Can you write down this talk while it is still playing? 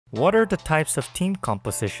What are the types of team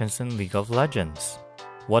compositions in League of Legends?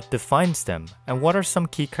 What defines them, and what are some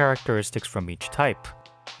key characteristics from each type?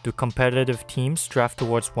 Do competitive teams draft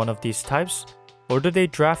towards one of these types, or do they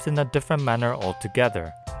draft in a different manner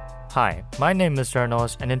altogether? Hi, my name is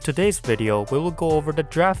Ernos, and in today's video, we will go over the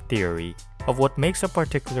draft theory of what makes a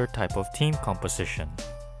particular type of team composition.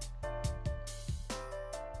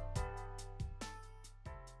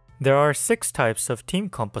 There are 6 types of team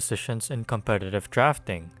compositions in competitive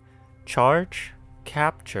drafting: charge,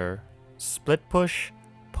 capture, split push,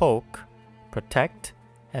 poke, protect,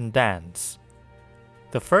 and dance.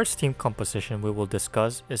 The first team composition we will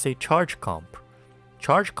discuss is a charge comp.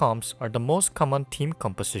 Charge comps are the most common team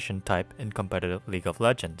composition type in competitive League of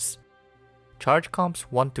Legends. Charge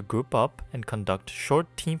comps want to group up and conduct short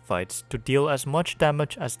team fights to deal as much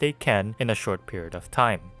damage as they can in a short period of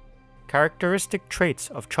time. Characteristic traits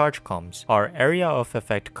of charge comps are area of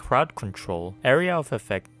effect crowd control, area of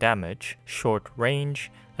effect damage, short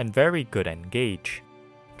range, and very good engage.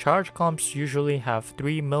 Charge comps usually have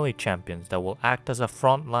 3 melee champions that will act as a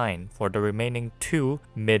front line for the remaining 2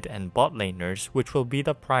 mid and bot laners, which will be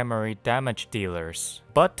the primary damage dealers,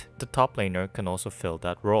 but the top laner can also fill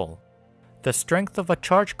that role. The strength of a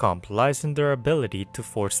charge comp lies in their ability to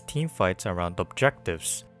force team fights around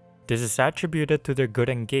objectives. This is attributed to their good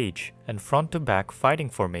engage and front-to-back fighting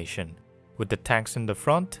formation, with the tanks in the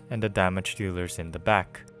front and the damage dealers in the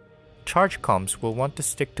back. Charge comps will want to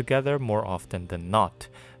stick together more often than not,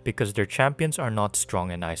 because their champions are not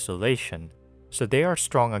strong in isolation, so they are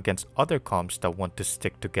strong against other comps that want to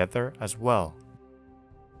stick together as well.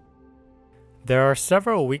 There are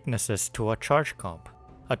several weaknesses to a charge comp.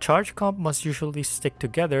 A charge comp must usually stick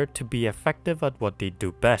together to be effective at what they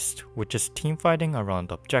do best, which is teamfighting around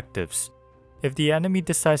objectives. If the enemy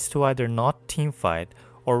decides to either not teamfight,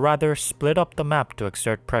 or rather split up the map to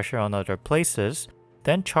exert pressure on other places,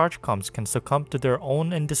 then charge comps can succumb to their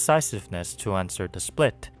own indecisiveness to answer the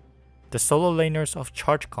split. The solo laners of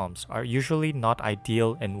charge comps are usually not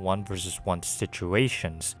ideal in 1 vs 1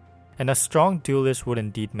 situations, and a strong duelist would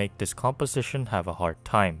indeed make this composition have a hard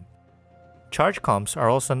time. Charge comps are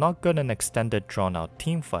also not good in extended drawn-out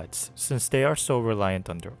teamfights, since they are so reliant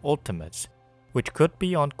on their ultimates, which could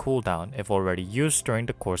be on cooldown if already used during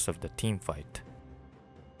the course of the teamfight.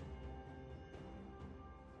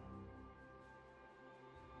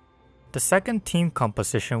 The second team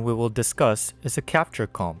composition we will discuss is a capture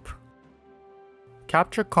comp.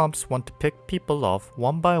 Capture comps want to pick people off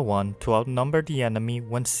one by one to outnumber the enemy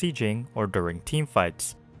when sieging or during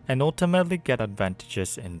teamfights, and ultimately get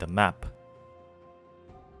advantages in the map.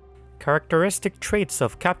 Characteristic traits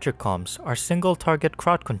of capture comps are single target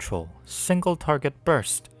crowd control, single target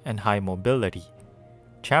burst, and high mobility.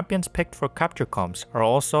 Champions picked for capture comps are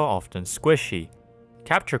also often squishy.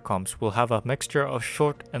 Capture comps will have a mixture of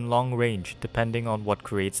short and long range depending on what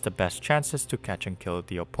creates the best chances to catch and kill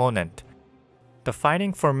the opponent. The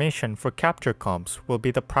fighting formation for capture comps will be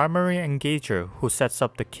the primary engager who sets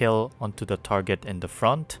up the kill onto the target in the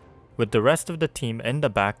front, with the rest of the team in the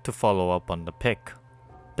back to follow up on the pick.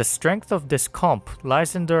 The strength of this comp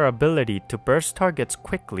lies in their ability to burst targets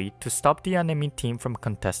quickly to stop the enemy team from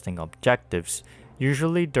contesting objectives,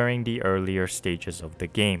 usually during the earlier stages of the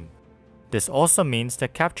game. This also means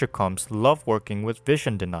that capture comps love working with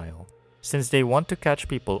vision denial, since they want to catch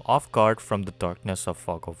people off guard from the darkness of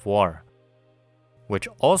Fog of War. Which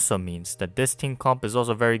also means that this team comp is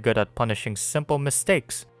also very good at punishing simple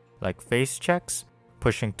mistakes, like face checks,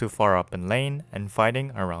 pushing too far up in lane, and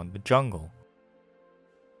fighting around the jungle.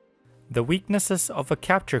 The weaknesses of a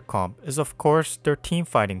capture comp is of course their team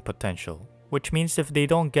fighting potential, which means if they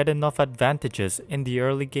don't get enough advantages in the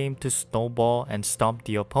early game to snowball and stomp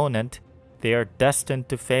the opponent, they are destined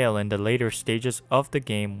to fail in the later stages of the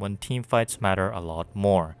game when team fights matter a lot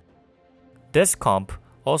more. This comp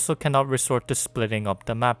also cannot resort to splitting up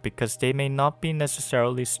the map because they may not be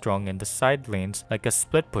necessarily strong in the side lanes like a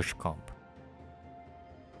split push comp.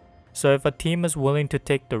 So if a team is willing to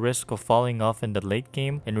take the risk of falling off in the late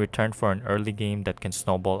game in return for an early game that can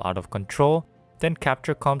snowball out of control, then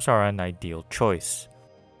capture comps are an ideal choice.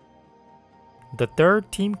 The third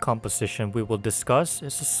team composition we will discuss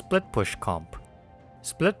is a split push comp.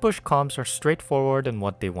 Split push comps are straightforward in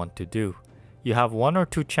what they want to do. You have 1 or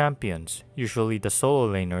 2 champions, usually the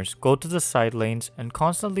solo laners, go to the side lanes and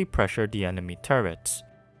constantly pressure the enemy turrets.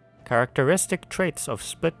 Characteristic traits of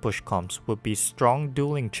split push comps would be strong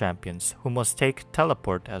dueling champions who must take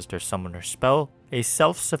teleport as their summoner spell, a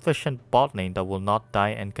self-sufficient bot lane that will not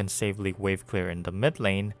die and can safely wave clear in the mid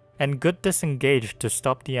lane, and good disengage to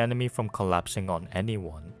stop the enemy from collapsing on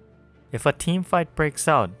anyone. If a team fight breaks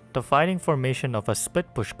out, The fighting formation of a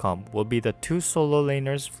split push comp will be the 2 solo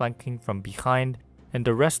laners flanking from behind and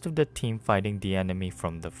the rest of the team fighting the enemy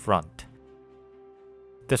from the front.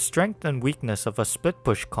 The strength and weakness of a split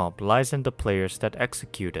push comp lies in the players that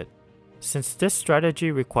execute it. Since this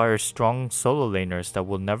strategy requires strong solo laners that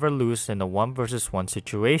will never lose in a 1 vs 1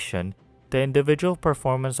 situation, the individual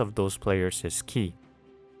performance of those players is key.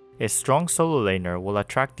 A strong solo laner will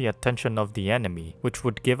attract the attention of the enemy, which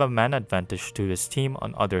would give a man advantage to his team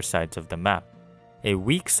on other sides of the map. A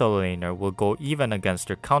weak solo laner will go even against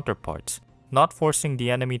their counterparts, not forcing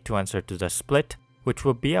the enemy to answer to the split, which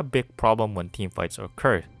will be a big problem when teamfights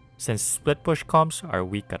occur, since split push comps are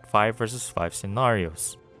weak at 5 vs 5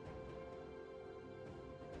 scenarios.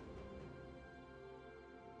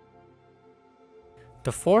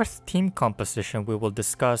 The fourth team composition we will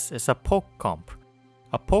discuss is a poke comp.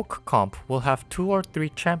 A poke comp will have 2 or 3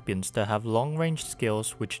 champions that have long-range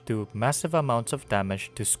skills which do massive amounts of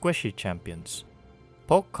damage to squishy champions.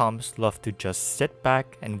 Poke comps love to just sit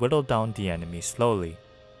back and whittle down the enemy slowly.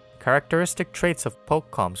 Characteristic traits of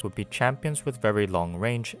poke comps would be champions with very long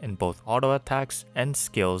range in both auto attacks and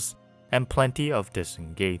skills, and plenty of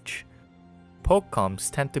disengage. Poke comps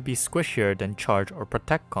tend to be squishier than charge or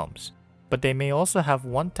protect comps, but they may also have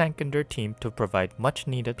one tank in their team to provide much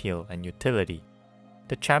needed heal and utility.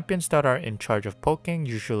 The champions that are in charge of poking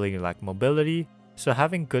usually lack mobility, so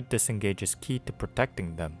having good disengage is key to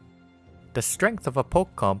protecting them. The strength of a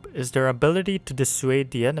poke comp is their ability to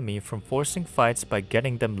dissuade the enemy from forcing fights by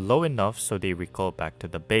getting them low enough so they recall back to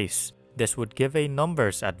the base. This would give a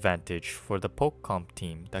numbers advantage for the poke comp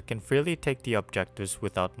team that can freely take the objectives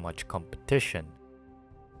without much competition.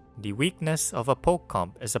 The weakness of a poke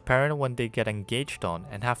comp is apparent when they get engaged on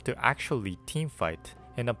and have to actually teamfight.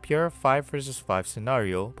 In a pure 5 vs 5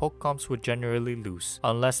 scenario, poke comps would generally lose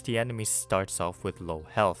unless the enemy starts off with low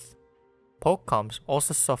health. Poke comps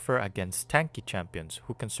also suffer against tanky champions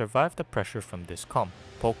who can survive the pressure from this comp.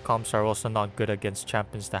 Poke comps are also not good against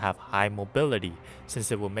champions that have high mobility,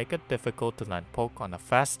 since it will make it difficult to land poke on a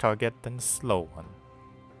fast target than a slow one.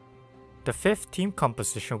 The fifth team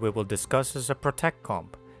composition we will discuss is a protect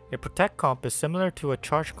comp. A protect comp is similar to a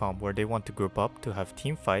charge comp where they want to group up to have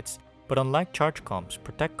team fights, but unlike charge comps,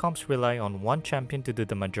 protect comps rely on one champion to do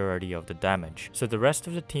the majority of the damage, so the rest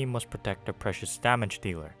of the team must protect their precious damage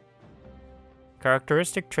dealer.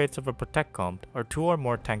 Characteristic traits of a protect comp are 2 or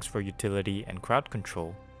more tanks for utility and crowd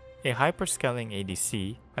control, a hyperscaling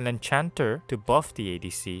ADC, an enchanter to buff the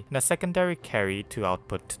ADC, and a secondary carry to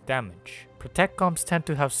output damage. Protect comps tend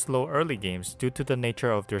to have slow early games due to the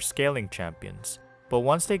nature of their scaling champions, but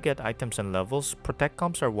once they get items and levels, protect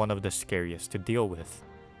comps are one of the scariest to deal with.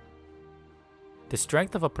 The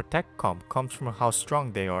strength of a protect comp comes from how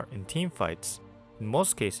strong they are in teamfights. In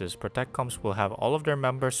most cases, protect comps will have all of their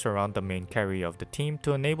members surround the main carry of the team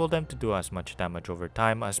to enable them to do as much damage over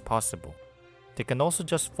time as possible. They can also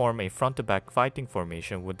just form a front-to-back fighting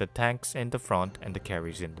formation with the tanks in the front and the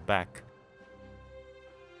carries in the back.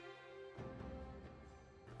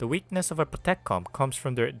 The weakness of a protect comp comes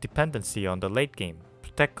from their dependency on the late game.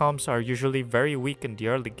 Protect comps are usually very weak in the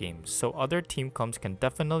early game, so other team comps can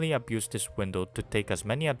definitely abuse this window to take as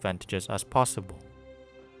many advantages as possible.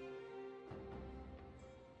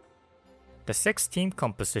 The sixth team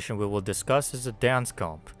composition we will discuss is a dance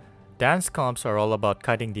comp. Dance comps are all about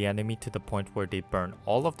kiting the enemy to the point where they burn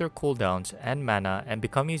all of their cooldowns and mana and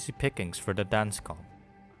become easy pickings for the dance comp.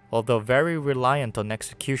 Although very reliant on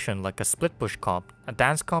execution like a split push comp, a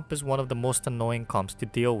dance comp is one of the most annoying comps to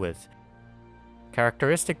deal with.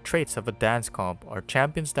 Characteristic traits of a dance comp are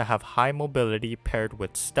champions that have high mobility paired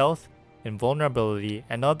with stealth, invulnerability,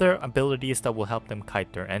 and other abilities that will help them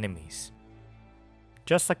kite their enemies.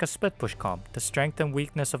 Just like a split push comp, the strength and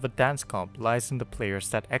weakness of a dance comp lies in the players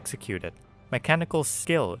that execute it. Mechanical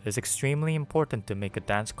skill is extremely important to make a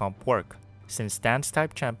dance comp work, since dance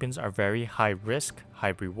type champions are very high risk,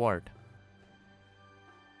 high reward.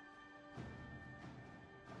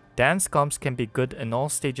 Dance comps can be good in all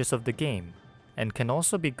stages of the game, and can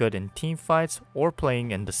also be good in teamfights or playing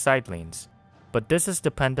in the side lanes, but this is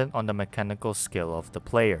dependent on the mechanical skill of the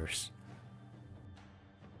players.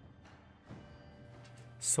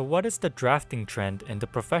 So what is the drafting trend in the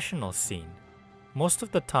professional scene? Most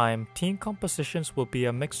of the time, team compositions will be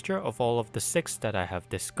a mixture of all of the 6 that I have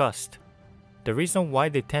discussed. The reason why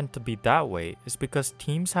they tend to be that way is because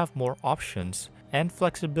teams have more options and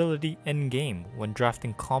flexibility in-game when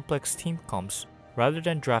drafting complex team comps rather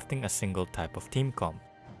than drafting a single type of team comp.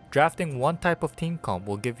 Drafting one type of team comp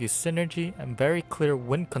will give you synergy and very clear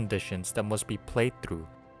win conditions that must be played through,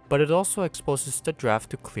 but it also exposes the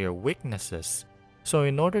draft to clear weaknesses. So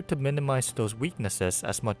in order to minimize those weaknesses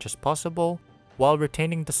as much as possible, While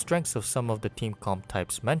retaining the strengths of some of the team comp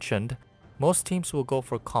types mentioned, most teams will go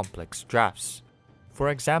for complex drafts. For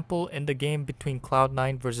example, in the game between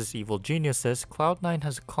Cloud9 vs Evil Geniuses, Cloud9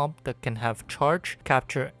 has a comp that can have charge,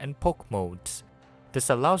 capture, and poke modes. This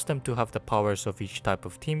allows them to have the powers of each type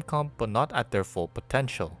of team comp but not at their full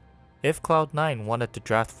potential. If Cloud9 wanted to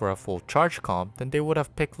draft for a full charge comp, then they would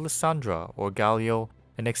have picked Lissandra or Galio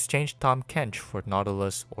and exchanged Tahm Kench for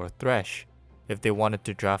Nautilus or Thresh. If they wanted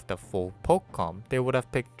to draft a full poke comp, they would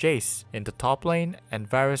have picked Jace in the top lane and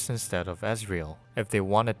Varus instead of Ezreal. If they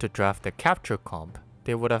wanted to draft a capture comp,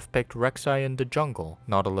 they would have picked Rek'Sai in the jungle,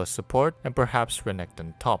 Nautilus support, and perhaps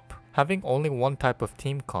Renekton top. Having only one type of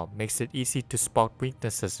team comp makes it easy to spot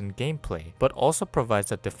weaknesses in gameplay, but also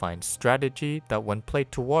provides a defined strategy that when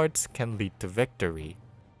played towards can lead to victory.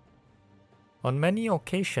 On many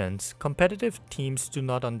occasions, competitive teams do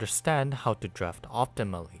not understand how to draft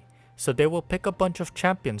optimally. So they will pick a bunch of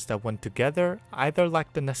champions that when together either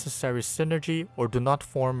lack the necessary synergy or do not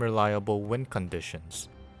form reliable win conditions.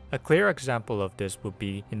 A clear example of this would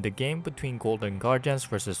be in the game between Golden Guardians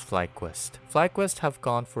vs FlyQuest. FlyQuest have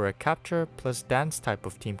gone for a capture plus dance type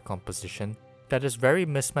of team composition that is very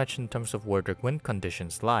mismatched in terms of where their win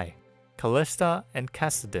conditions lie. Kalista and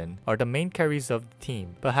Kassadin are the main carries of the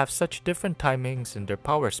team, but have such different timings in their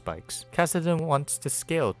power spikes. Kassadin wants to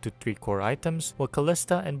scale to 3 core items, while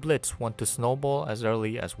Kalista and Blitz want to snowball as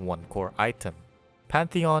early as 1 core item.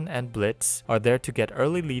 Pantheon and Blitz are there to get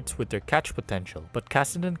early leads with their catch potential, but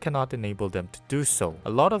Kassadin cannot enable them to do so. A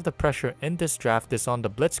lot of the pressure in this draft is on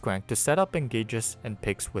the Blitzcrank to set up engages and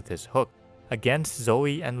picks with his hook. Against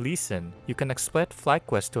Zoe and Lee Sin, you can expect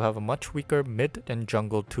FlyQuest to have a much weaker mid and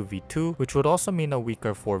jungle 2v2, which would also mean a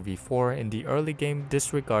weaker 4v4 in the early game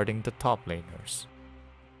disregarding the top laners.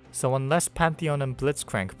 So unless Pantheon and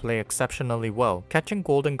Blitzcrank play exceptionally well, catching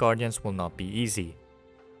Golden Guardians will not be easy.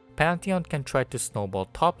 Pantheon can try to snowball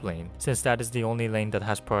top lane, since that is the only lane that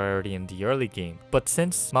has priority in the early game, but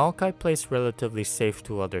since Maokai plays relatively safe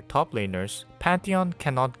to other top laners, Pantheon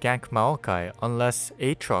cannot gank Maokai unless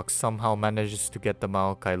Aatrox somehow manages to get the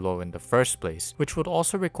Maokai low in the first place, which would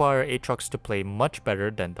also require Aatrox to play much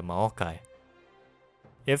better than the Maokai.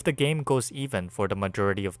 If the game goes even for the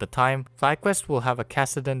majority of the time, FlyQuest will have a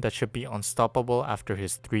Kassadin that should be unstoppable after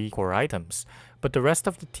his 3 core items, but the rest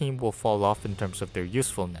of the team will fall off in terms of their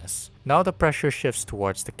usefulness. Now the pressure shifts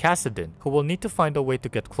towards the Kassadin, who will need to find a way to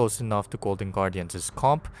get close enough to Golden Guardians'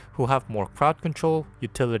 comp, who have more crowd control,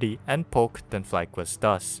 utility, and poke than FlyQuest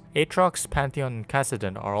does. Aatrox, Pantheon, and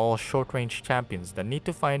Kassadin are all short-range champions that need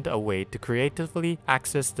to find a way to creatively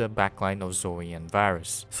access the backline of Zoe and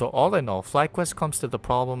Varus. So all in all, FlyQuest comes to the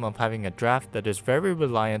problem of having a draft that is very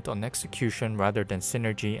reliant on execution rather than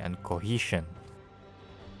synergy and cohesion.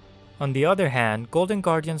 On the other hand, Golden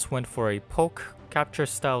Guardians went for a poke capture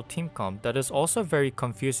style team comp that is also very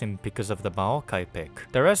confusing because of the Maokai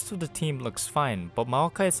pick. The rest of the team looks fine, but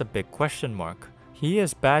Maokai is a big question mark. He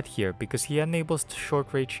is bad here because he enables the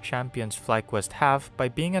short-range champions FlyQuest have by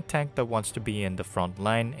being a tank that wants to be in the front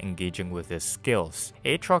line engaging with his skills.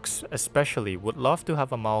 Aatrox especially would love to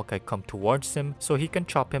have a Maokai come towards him so he can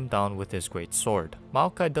chop him down with his great sword.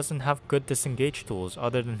 Maokai doesn't have good disengage tools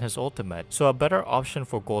other than his ultimate, so a better option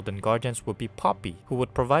for Golden Guardians would be Poppy, who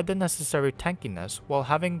would provide the necessary tankiness while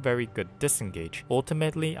having very good disengage,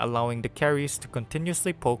 ultimately allowing the carries to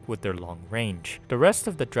continuously poke with their long range. The rest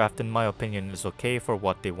of the draft in my opinion is okay for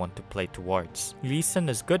what they want to play towards. Lee Sin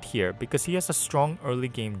is good here because he has a strong early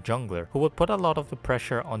game jungler who would put a lot of the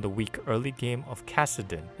pressure on the weak early game of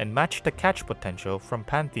Kassadin and match the catch potential from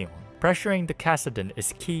Pantheon. Pressuring the Kassadin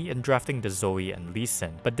is key in drafting the Zoe and Lee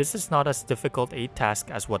Sin, but this is not as difficult a task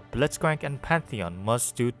as what Blitzcrank and Pantheon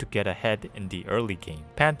must do to get ahead in the early game.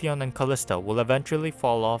 Pantheon and Kalista will eventually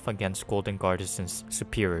fall off against Golden Guardians'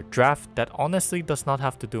 superior draft that honestly does not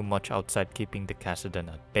have to do much outside keeping the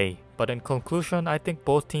Kassadin at bay. But in conclusion, I think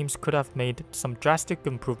both teams could have made some drastic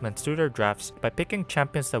improvements to their drafts by picking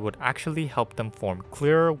champions that would actually help them form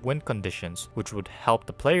clearer win conditions, which would help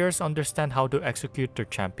the players understand how to execute their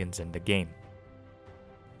champions in the game.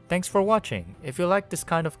 Thanks for watching. If you like this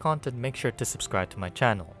kind of content, make sure to subscribe to my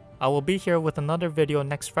channel. I will be here with another video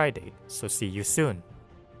next Friday, so see you soon.